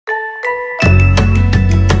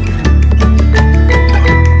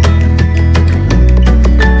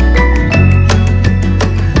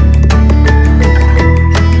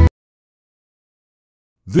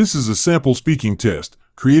This is a sample speaking test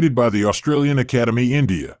created by the Australian Academy,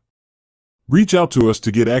 India. Reach out to us to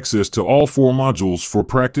get access to all 4 modules for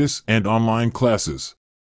practice and online classes.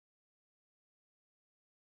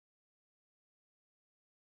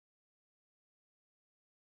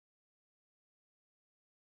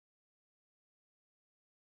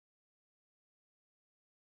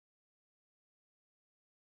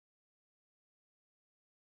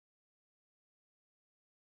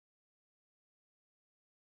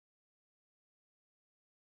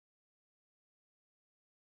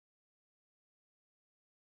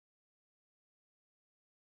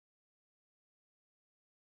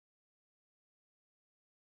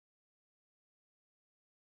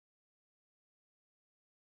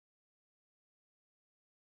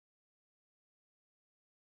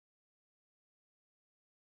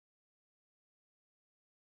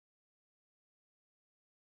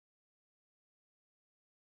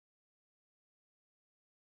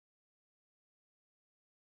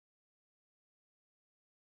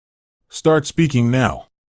 Start speaking now.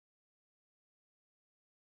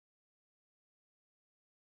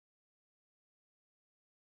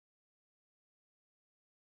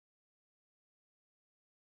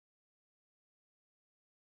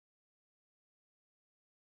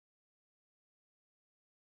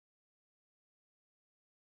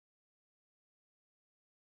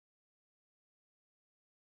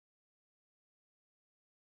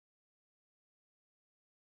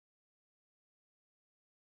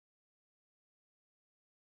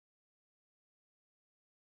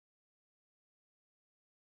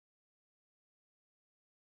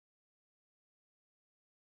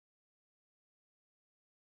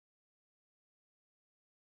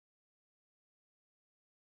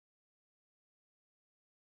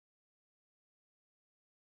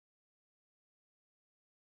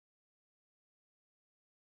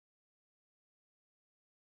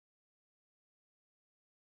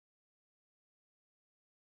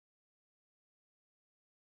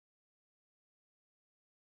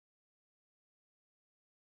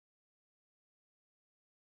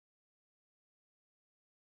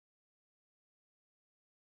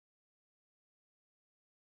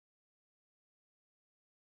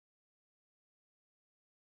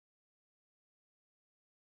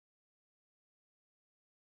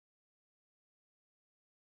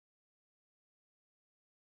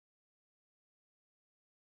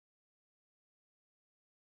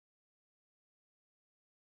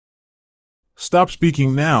 Stop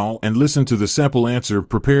speaking now and listen to the sample answer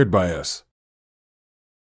prepared by us.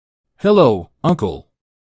 Hello, Uncle.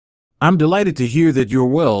 I'm delighted to hear that you're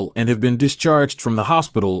well and have been discharged from the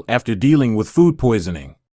hospital after dealing with food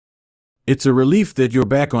poisoning. It's a relief that you're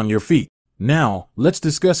back on your feet. Now, let's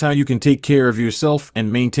discuss how you can take care of yourself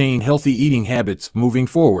and maintain healthy eating habits moving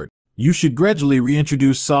forward. You should gradually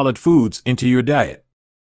reintroduce solid foods into your diet.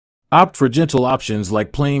 Opt for gentle options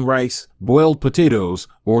like plain rice, boiled potatoes,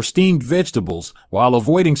 or steamed vegetables, while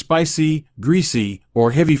avoiding spicy, greasy,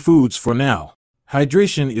 or heavy foods for now.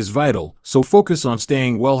 Hydration is vital, so focus on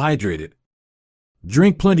staying well hydrated.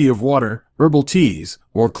 Drink plenty of water, herbal teas,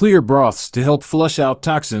 or clear broths to help flush out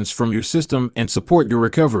toxins from your system and support your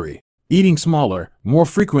recovery. Eating smaller, more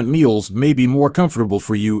frequent meals may be more comfortable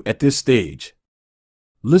for you at this stage.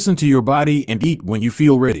 Listen to your body and eat when you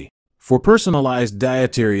feel ready. For personalized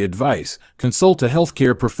dietary advice, consult a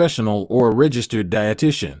healthcare professional or a registered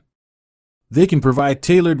dietitian. They can provide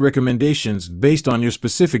tailored recommendations based on your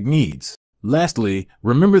specific needs. Lastly,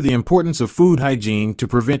 remember the importance of food hygiene to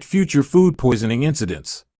prevent future food poisoning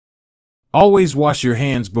incidents. Always wash your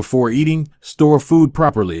hands before eating, store food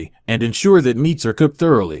properly, and ensure that meats are cooked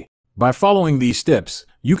thoroughly. By following these steps,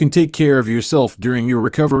 you can take care of yourself during your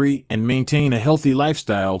recovery and maintain a healthy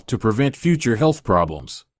lifestyle to prevent future health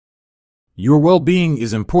problems. Your well-being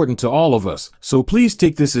is important to all of us, so please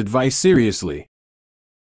take this advice seriously.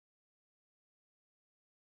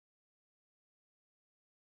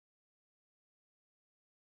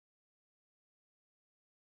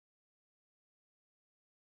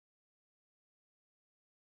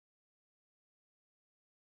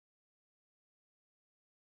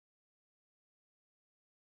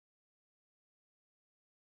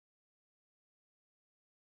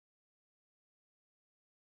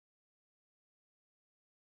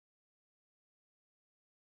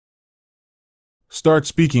 Start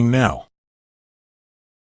speaking now.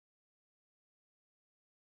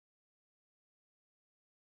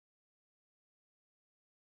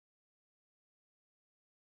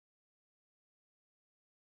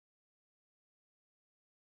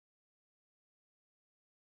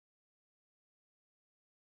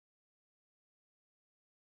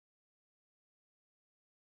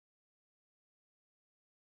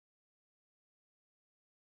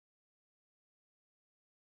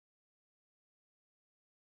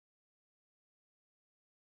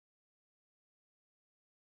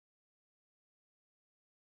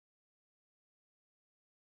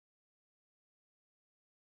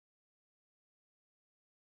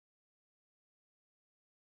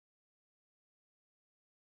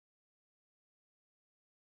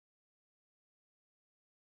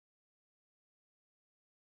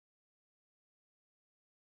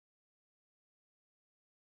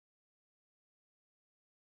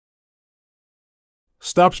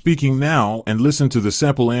 Stop speaking now and listen to the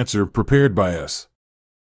sample answer prepared by us.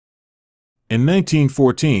 In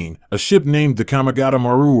 1914, a ship named the Kamagata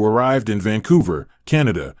Maru arrived in Vancouver,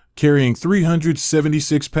 Canada, carrying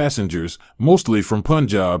 376 passengers, mostly from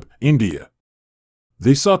Punjab, India.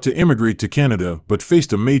 They sought to immigrate to Canada but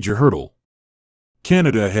faced a major hurdle.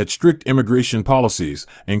 Canada had strict immigration policies,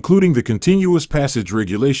 including the Continuous Passage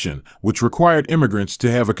Regulation, which required immigrants to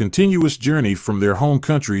have a continuous journey from their home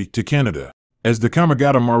country to Canada. As the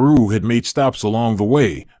Kamagata Maru had made stops along the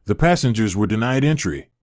way, the passengers were denied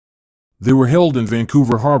entry. They were held in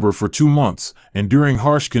Vancouver Harbor for 2 months, enduring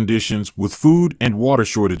harsh conditions with food and water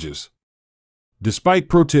shortages. Despite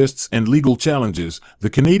protests and legal challenges,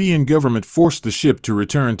 the Canadian government forced the ship to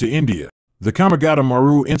return to India. The Kamagata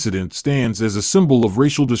Maru incident stands as a symbol of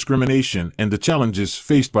racial discrimination and the challenges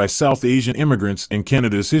faced by South Asian immigrants in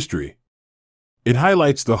Canada's history. It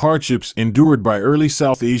highlights the hardships endured by early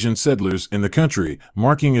South Asian settlers in the country,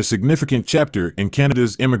 marking a significant chapter in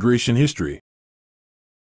Canada's immigration history.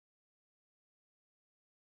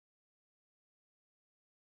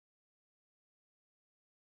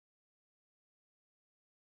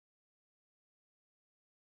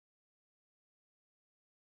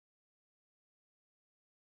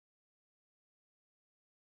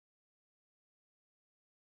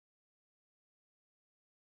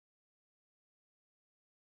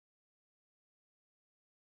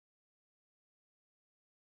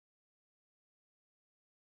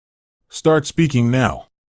 Start speaking now.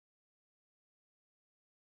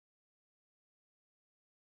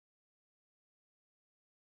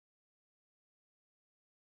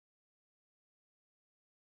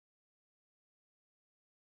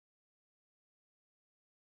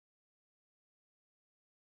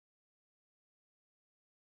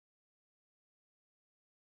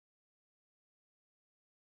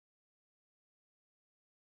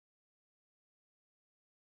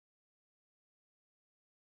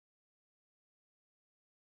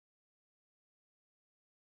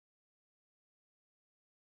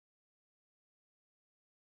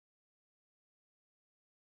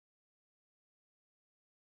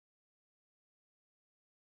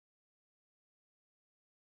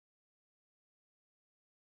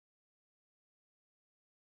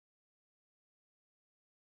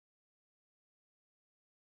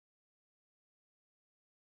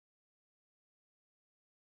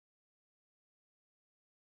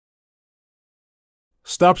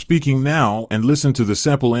 Stop speaking now and listen to the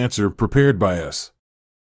sample answer prepared by us.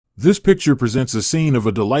 This picture presents a scene of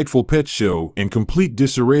a delightful pet show in complete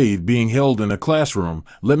disarray being held in a classroom.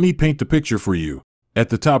 Let me paint the picture for you. At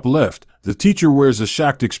the top left, the teacher wears a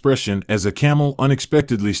shocked expression as a camel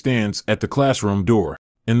unexpectedly stands at the classroom door.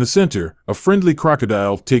 In the center, a friendly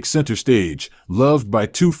crocodile takes center stage, loved by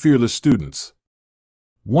 2 fearless students.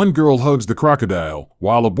 One girl hugs the crocodile,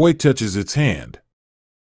 while a boy touches its hand.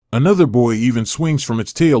 Another boy even swings from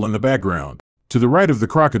its tail in the background. To the right of the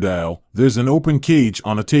crocodile, there's an open cage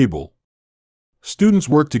on a table. Students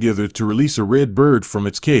work together to release a red bird from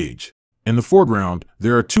its cage. In the foreground,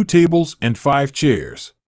 there are 2 tables and 5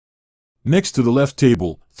 chairs. Next to the left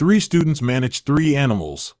table, 3 students manage 3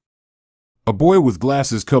 animals. A boy with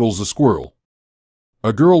glasses cuddles a squirrel.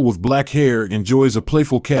 A girl with black hair enjoys a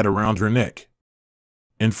playful cat around her neck.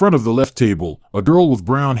 In front of the left table, a girl with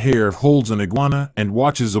brown hair holds an iguana and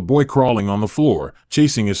watches a boy crawling on the floor,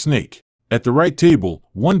 chasing a snake. At the right table,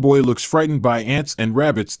 one boy looks frightened by ants and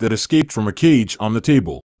rabbits that escaped from a cage on the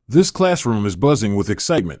table. This classroom is buzzing with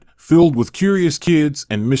excitement, filled with curious kids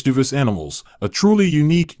and mischievous animals, a truly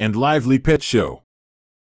unique and lively pet show.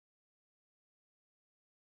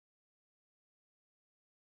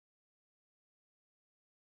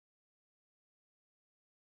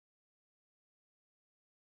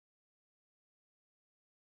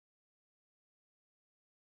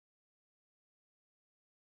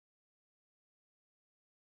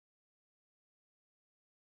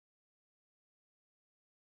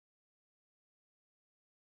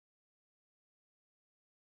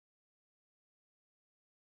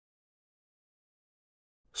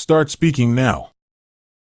 Start speaking now.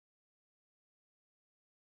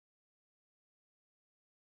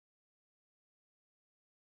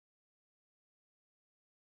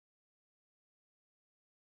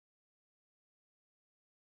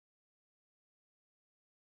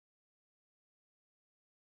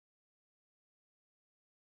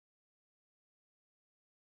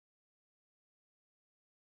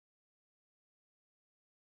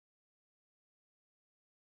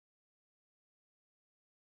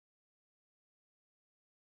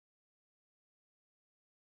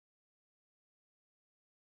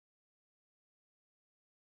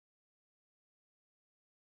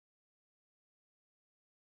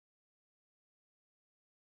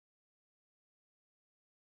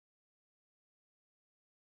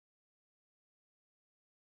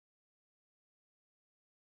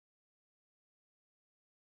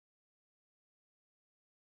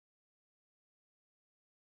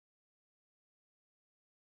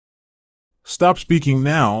 Stop speaking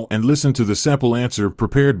now and listen to the sample answer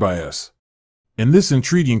prepared by us. In this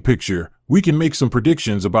intriguing picture, we can make some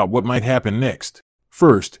predictions about what might happen next.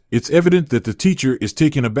 First, it's evident that the teacher is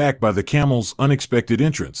taken aback by the camel's unexpected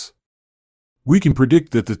entrance. We can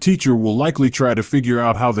predict that the teacher will likely try to figure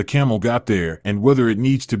out how the camel got there and whether it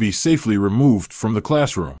needs to be safely removed from the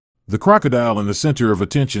classroom. The crocodile in the center of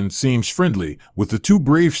attention seems friendly, with the two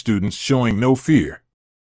brave students showing no fear.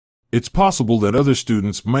 It's possible that other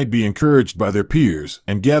students might be encouraged by their peers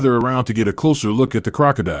and gather around to get a closer look at the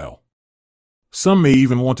crocodile. Some may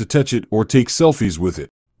even want to touch it or take selfies with it.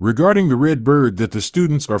 Regarding the red bird that the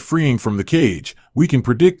students are freeing from the cage, we can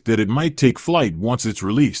predict that it might take flight once it's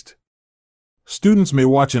released. Students may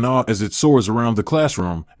watch in awe as it soars around the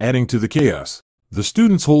classroom, adding to the chaos. The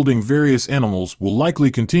students holding various animals will likely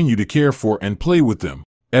continue to care for and play with them.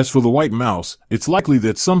 As for the white mouse, it's likely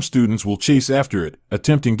that some students will chase after it,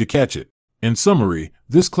 attempting to catch it. In summary,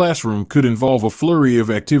 this classroom could involve a flurry of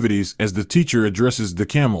activities as the teacher addresses the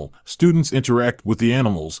camel, students interact with the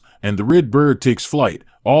animals, and the red bird takes flight,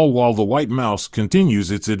 all while the white mouse continues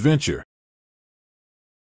its adventure.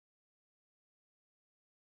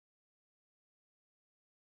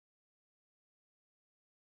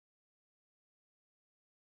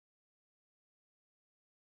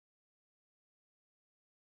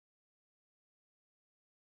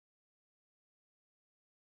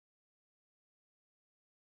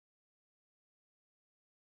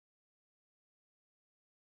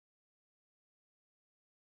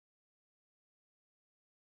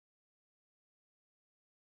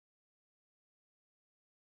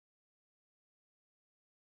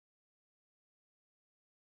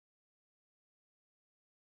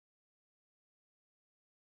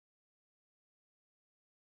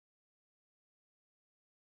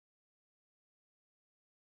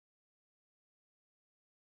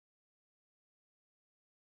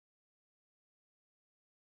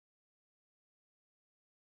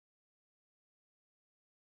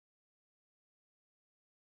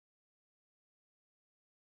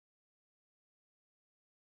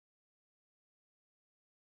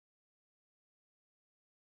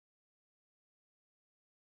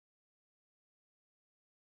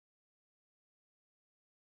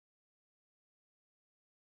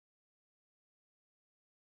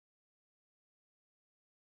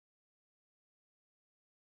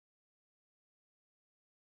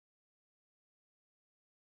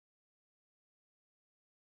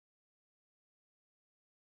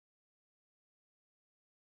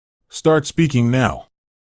 Start speaking now.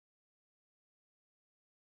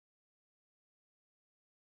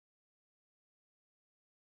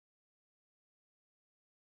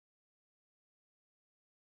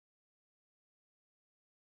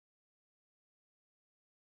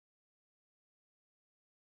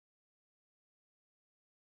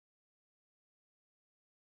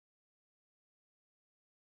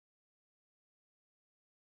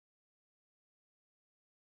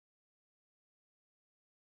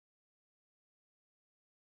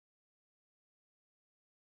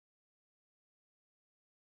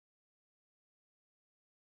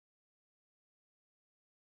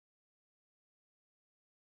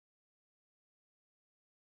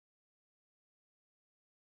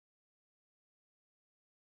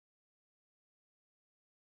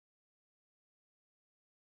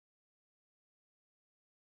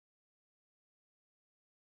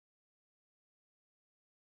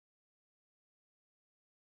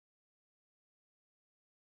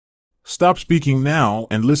 Stop speaking now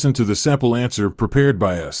and listen to the sample answer prepared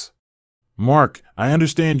by us. Mark, I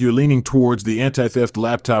understand you're leaning towards the anti-theft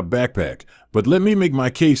laptop backpack, but let me make my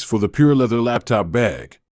case for the pure leather laptop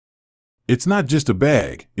bag. It's not just a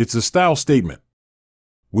bag, it's a style statement.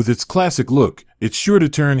 With its classic look, it's sure to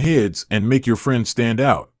turn heads and make your friend stand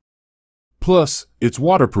out. Plus, it's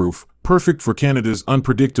waterproof, perfect for Canada's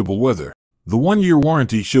unpredictable weather. The 1-year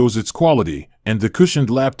warranty shows its quality, and the cushioned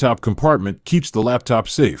laptop compartment keeps the laptop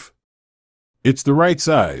safe. It's the right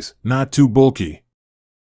size, not too bulky.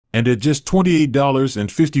 And at just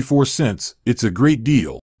 $28.54, it's a great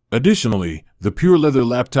deal. Additionally, the pure leather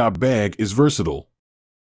laptop bag is versatile.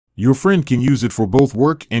 Your friend can use it for both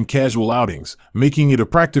work and casual outings, making it a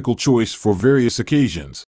practical choice for various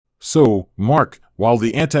occasions. So, Mark, while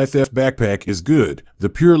the anti-theft backpack is good, the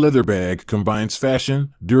pure leather bag combines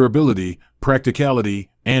fashion, durability,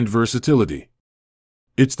 practicality, and versatility.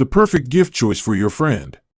 It's the perfect gift choice for your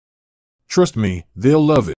friend. Trust me, they'll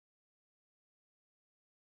love it.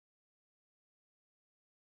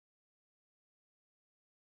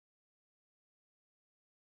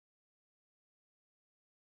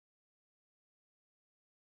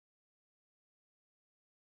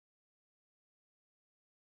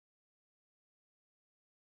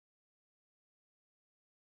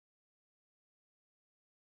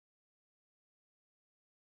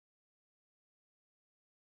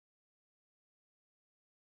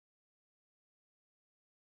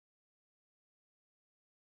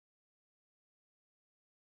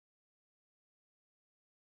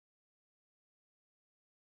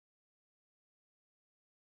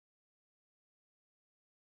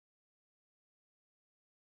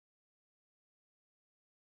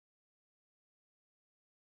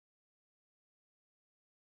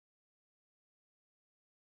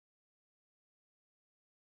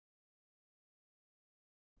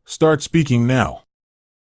 Start speaking now.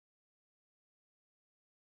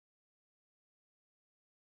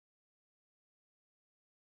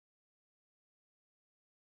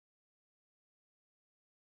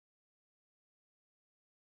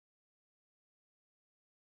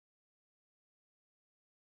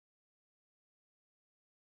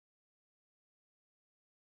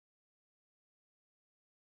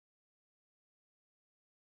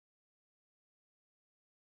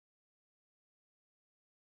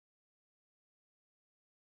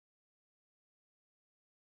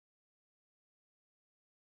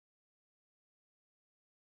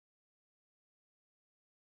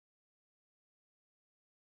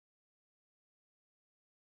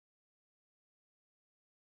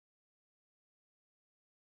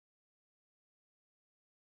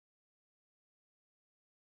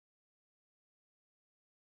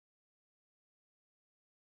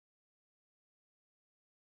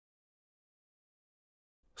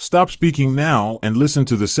 Stop speaking now and listen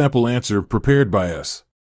to the sample answer prepared by us.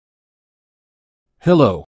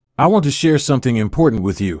 Hello. I want to share something important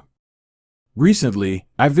with you. Recently,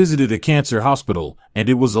 I visited a cancer hospital, and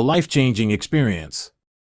it was a life-changing experience.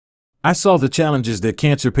 I saw the challenges that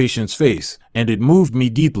cancer patients face, and it moved me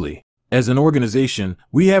deeply. As an organization,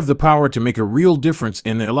 we have the power to make a real difference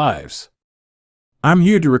in their lives. I'm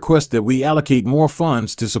here to request that we allocate more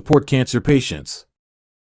funds to support cancer patients.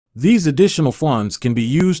 These additional funds can be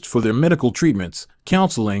used for their medical treatments,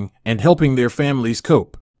 counseling, and helping their families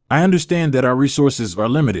cope. I understand that our resources are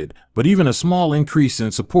limited, but even a small increase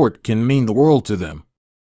in support can mean the world to them.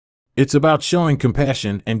 It's about showing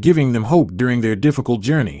compassion and giving them hope during their difficult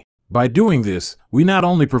journey. By doing this, we not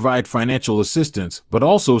only provide financial assistance, but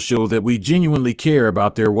also show that we genuinely care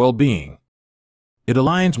about their well-being. It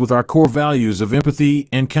aligns with our core values of empathy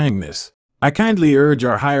and kindness. I kindly urge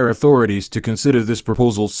our higher authorities to consider this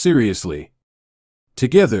proposal seriously.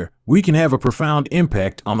 Together, we can have a profound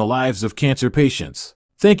impact on the lives of cancer patients.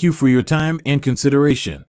 Thank you for your time and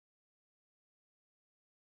consideration.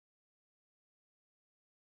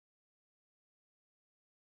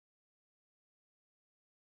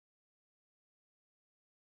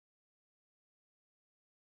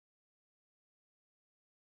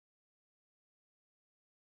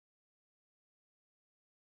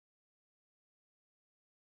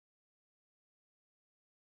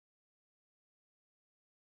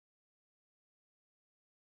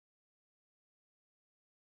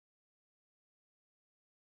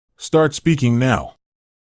 Start speaking now.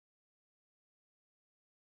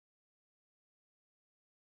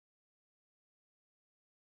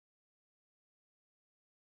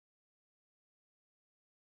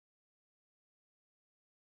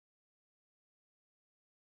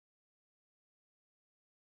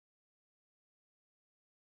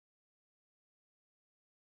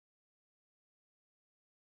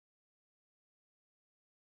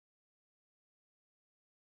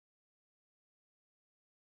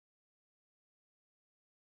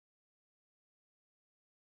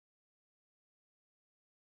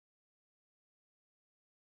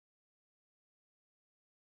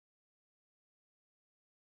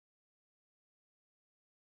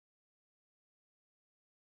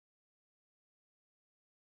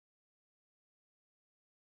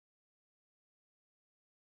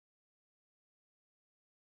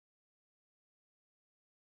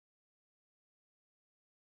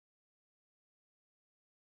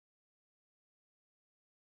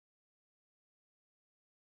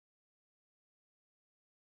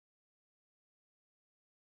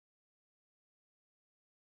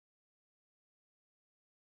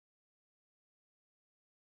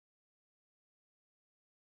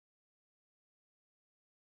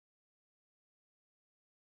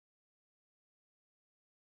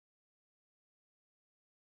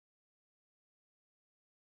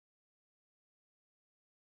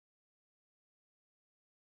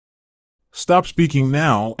 Stop speaking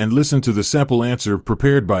now and listen to the sample answer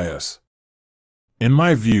prepared by us. In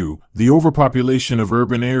my view, the overpopulation of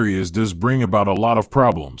urban areas does bring about a lot of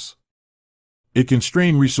problems. It can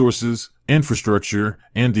strain resources, infrastructure,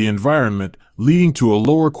 and the environment, leading to a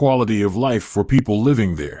lower quality of life for people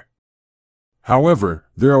living there. However,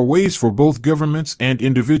 there are ways for both governments and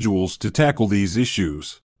individuals to tackle these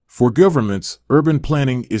issues. For governments, urban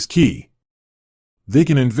planning is key. They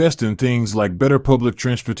can invest in things like better public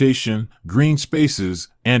transportation, green spaces,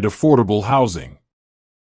 and affordable housing.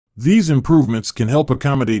 These improvements can help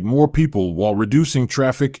accommodate more people while reducing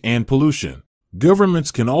traffic and pollution.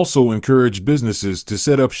 Governments can also encourage businesses to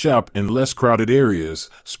set up shop in less crowded areas,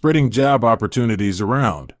 spreading job opportunities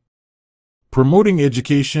around. Promoting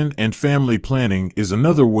education and family planning is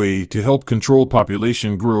another way to help control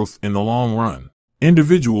population growth in the long run.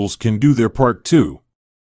 Individuals can do their part too.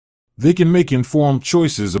 They can make informed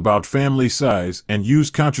choices about family size and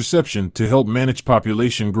use contraception to help manage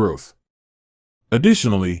population growth.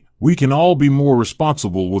 Additionally, we can all be more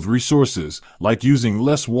responsible with resources, like using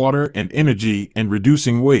less water and energy and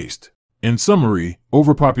reducing waste. In summary,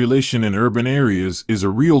 overpopulation in urban areas is a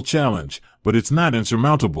real challenge, but it's not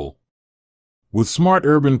insurmountable. With smart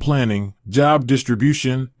urban planning, job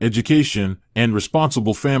distribution, education, and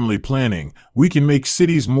responsible family planning, we can make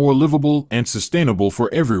cities more livable and sustainable for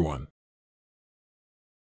everyone.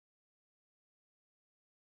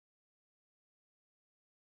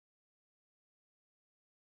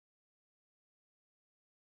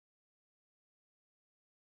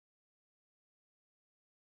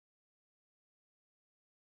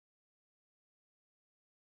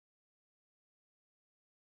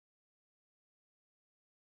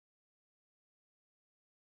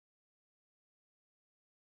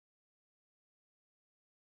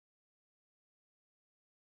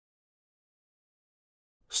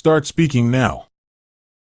 Start speaking now.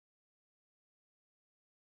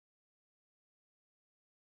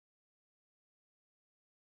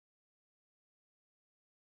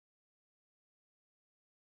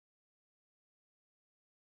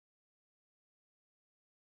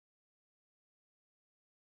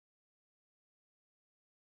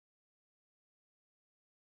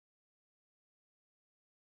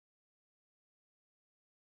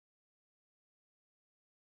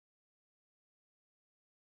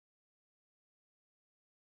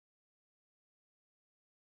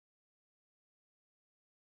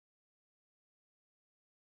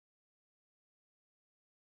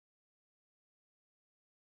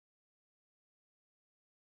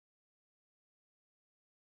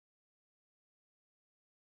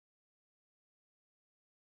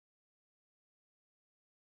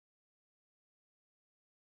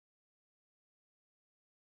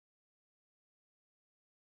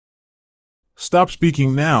 Stop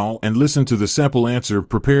speaking now and listen to the sample answer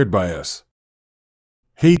prepared by us.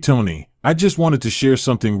 Hey Tony, I just wanted to share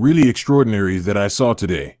something really extraordinary that I saw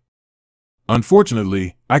today.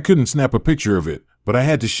 Unfortunately, I couldn't snap a picture of it, but I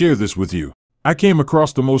had to share this with you. I came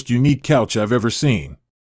across the most unique couch I've ever seen.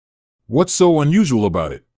 What's so unusual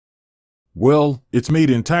about it? Well, it's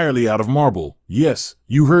made entirely out of marble. Yes,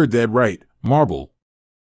 you heard that right, marble.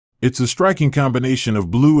 It's a striking combination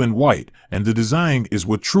of blue and white, and the design is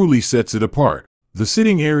what truly sets it apart. The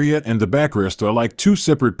sitting area and the backrest are like two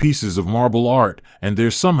separate pieces of marble art, and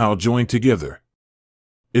they're somehow joined together.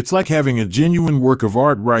 It's like having a genuine work of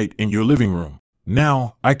art right in your living room.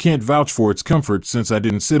 Now, I can't vouch for its comfort since I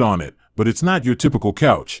didn't sit on it, but it's not your typical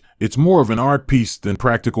couch. It's more of an art piece than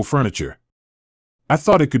practical furniture. I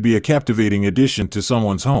thought it could be a captivating addition to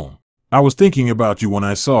someone's home. I was thinking about you when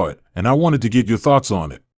I saw it, and I wanted to get your thoughts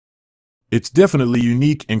on it. It's definitely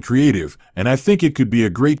unique and creative, and I think it could be a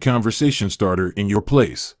great conversation starter in your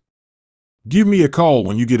place. Give me a call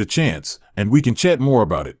when you get a chance, and we can chat more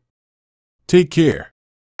about it. Take care.